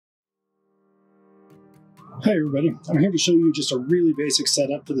Hi everybody, I'm here to show you just a really basic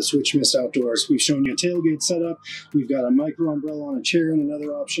setup for the Switch Mist Outdoors. We've shown you a tailgate setup, we've got a micro umbrella on a chair and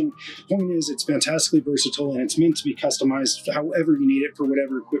another option. The point is it's fantastically versatile and it's meant to be customized however you need it for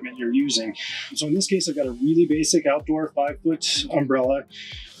whatever equipment you're using. So in this case I've got a really basic outdoor 5-foot umbrella.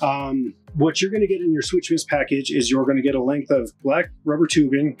 What you're going to get in your Switch Mist package is you're going to get a length of black rubber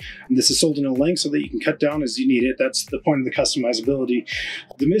tubing. And this is sold in a length so that you can cut down as you need it. That's the point of the customizability.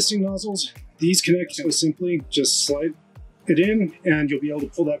 The misting nozzles, these connect simply. Just slide it in and you'll be able to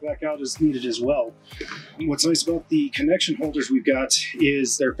pull that back out as needed as well. What's nice about the connection holders we've got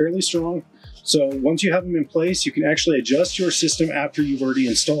is they're fairly strong. So once you have them in place, you can actually adjust your system after you've already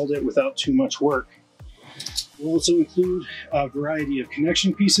installed it without too much work. We'll also include a variety of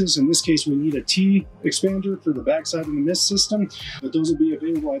connection pieces. In this case, we need a T expander for the backside of the Mist system, but those will be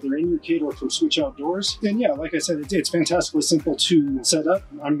available either in your kit or from Switch Outdoors. And yeah, like I said, it's fantastically simple to set up.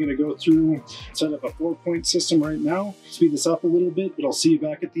 I'm going to go through, set up a 4-point system right now, speed this up a little bit, but I'll see you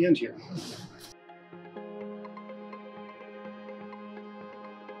back at the end here.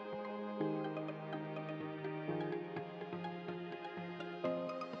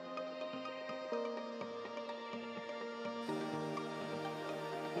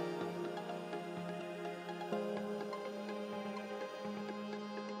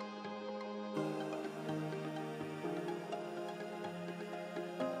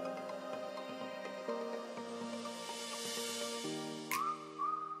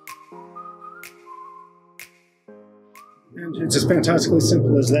 And it's as fantastically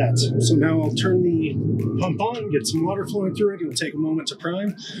simple as that. So now I'll turn the pump on, get some water flowing through it. It'll take a moment to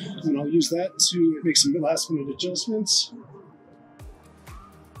prime, and I'll use that to make some last-minute adjustments.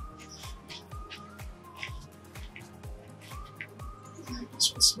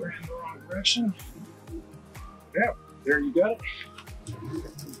 This one's square in the wrong direction. Yeah, there you got it.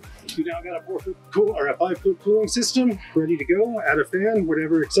 You now got a 5-foot cooling system ready to go. Add a fan,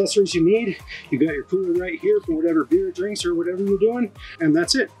 whatever accessories you need. You got your cooler right here for whatever beer, drinks, or whatever you're doing. And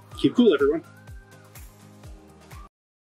that's it. Keep cool, everyone.